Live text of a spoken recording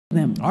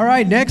them. All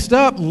right, next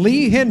up,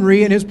 Lee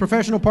Henry and his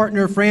professional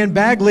partner, Fran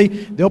Bagley.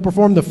 They'll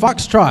perform the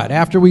Foxtrot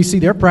after we see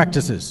their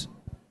practices.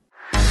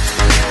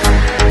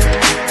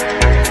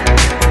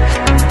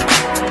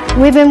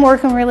 We've been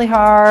working really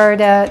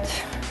hard at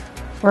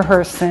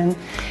rehearsing.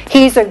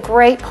 He's a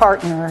great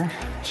partner.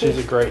 She's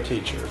a great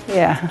teacher.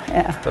 Yeah.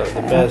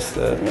 The best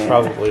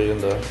probably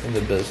in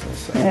the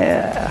business. So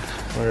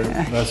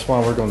that's why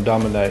we're going to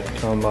dominate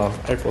come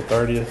April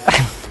 30th.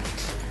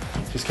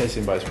 Just in case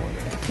anybody's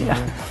wondering.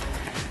 Yeah.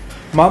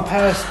 My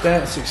past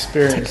dance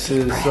experience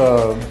is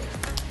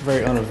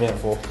very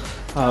uneventful.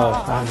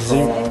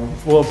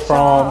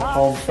 Prom,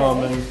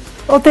 homecoming.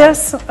 Oh,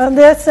 this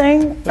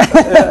thing?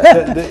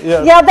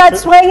 Yeah, that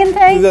swaying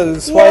thing? The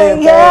swaying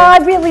thing. Yeah,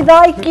 I really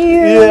like you.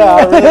 Yeah,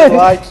 I really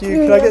like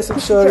you. Can I get some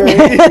sugar?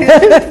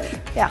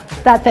 Yeah,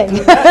 that thing.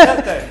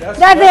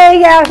 That thing,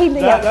 yeah,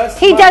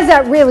 he does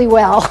that really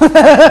well.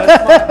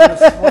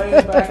 That's my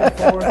swaying back and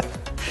forth.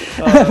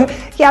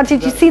 Yeah,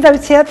 did you see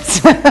those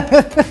hips?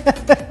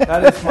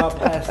 That is my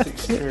past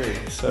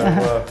experience. So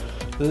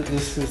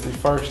this is the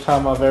first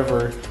time I've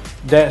ever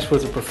danced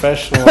with a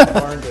professional and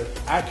learned an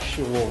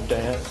actual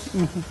dance.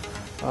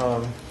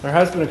 There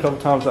has been a couple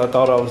times I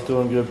thought I was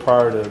doing good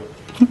prior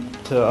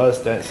to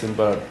us dancing,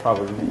 but I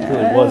probably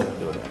really wasn't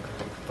doing that.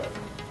 But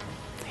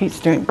he's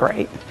doing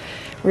great.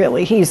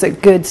 Really, he's a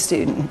good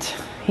student.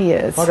 He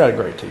is. I got a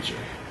great teacher.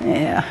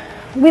 Yeah,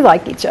 we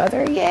like each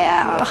other.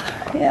 Yeah.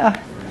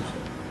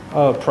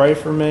 Pray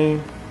for me.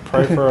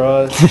 Pray for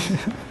us.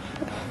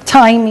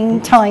 Timing.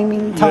 Yeah,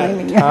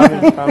 timing.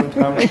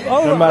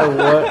 No matter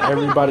what,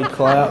 everybody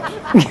clap.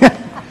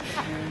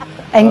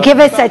 And give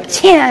us a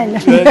 10.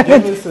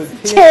 Give us a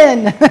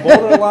 10.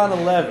 Borderline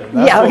 11.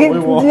 That's what we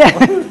want. Yeah.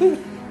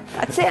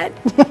 That's it.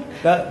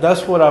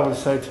 That's what I would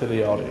say to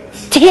the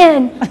audience.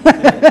 10.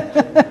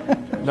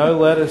 No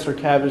lettuce or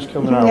cabbage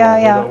coming our way.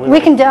 Yeah. We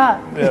can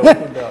duck. Yeah, we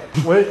can duck.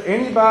 With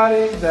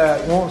anybody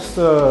that wants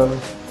to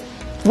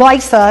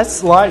likes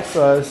us, pay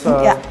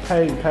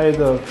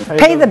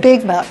the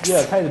big bucks.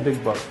 Yeah, pay the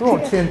big bucks. We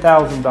want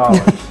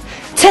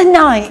 $10,000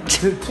 tonight.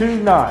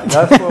 Tonight.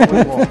 That's what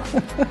we want.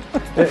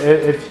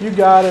 If you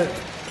got it,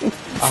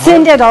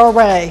 send it our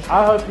way.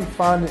 I hope you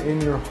find it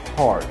in your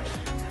heart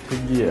to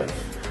give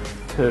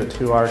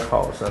to our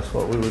cause. That's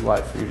what we would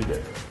like for you to do.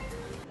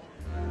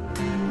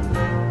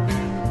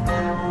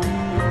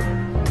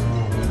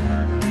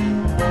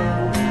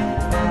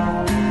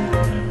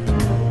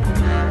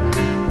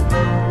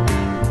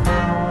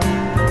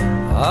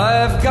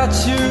 I've got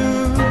you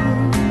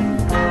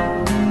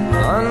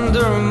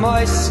under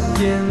my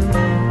skin.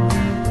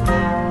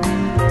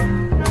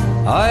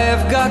 I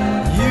have got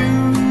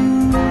you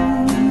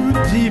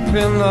deep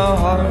in the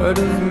heart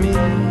of me.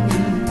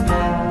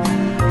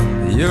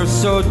 You're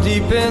so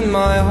deep in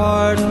my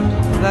heart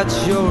that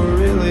you're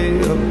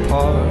really a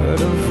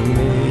part of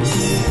me.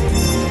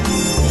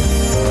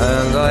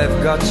 And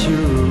I've got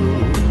you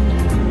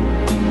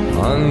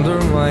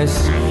under my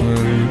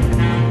skin.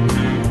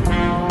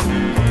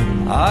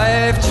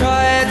 I've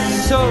tried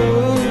so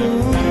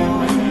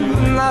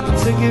not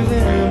to give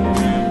in.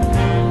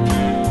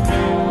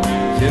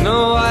 You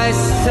know, I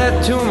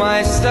said to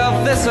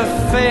myself, this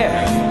affair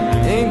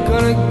ain't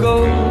gonna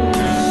go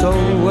so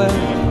well.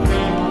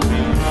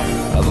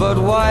 But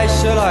why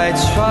should I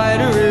try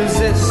to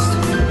resist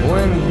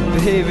when,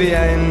 baby,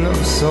 I know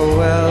so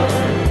well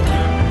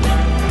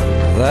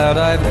that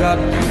I've got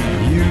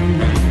you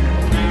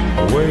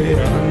way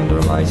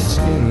under my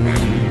skin.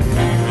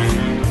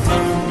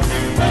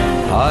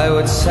 I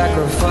would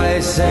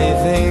sacrifice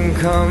anything,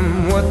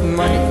 come what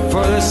might,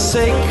 for the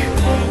sake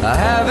of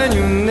having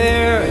you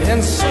near,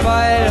 in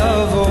spite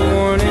of a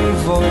warning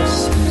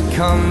voice that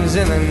comes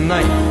in the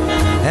night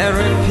and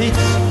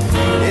repeats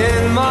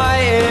in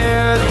my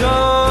ear.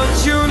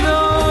 Don't you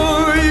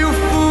know, you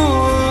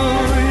fool,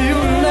 you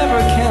never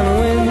can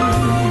win.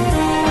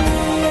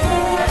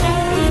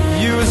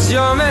 Use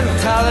your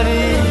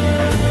mentality,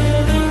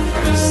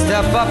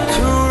 step up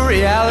to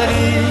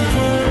reality.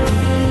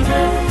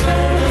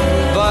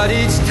 But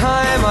each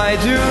time I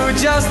do,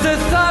 just the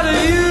thought of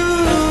you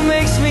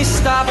makes me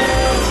stop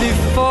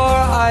before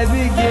I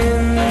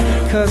begin.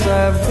 'Cause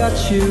I've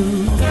got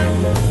you,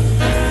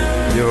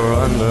 you're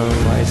under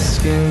my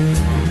skin.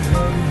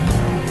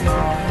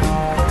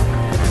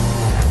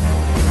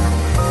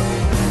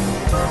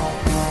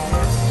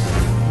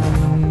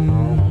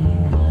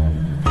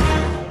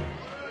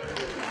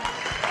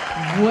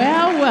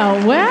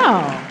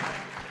 Well.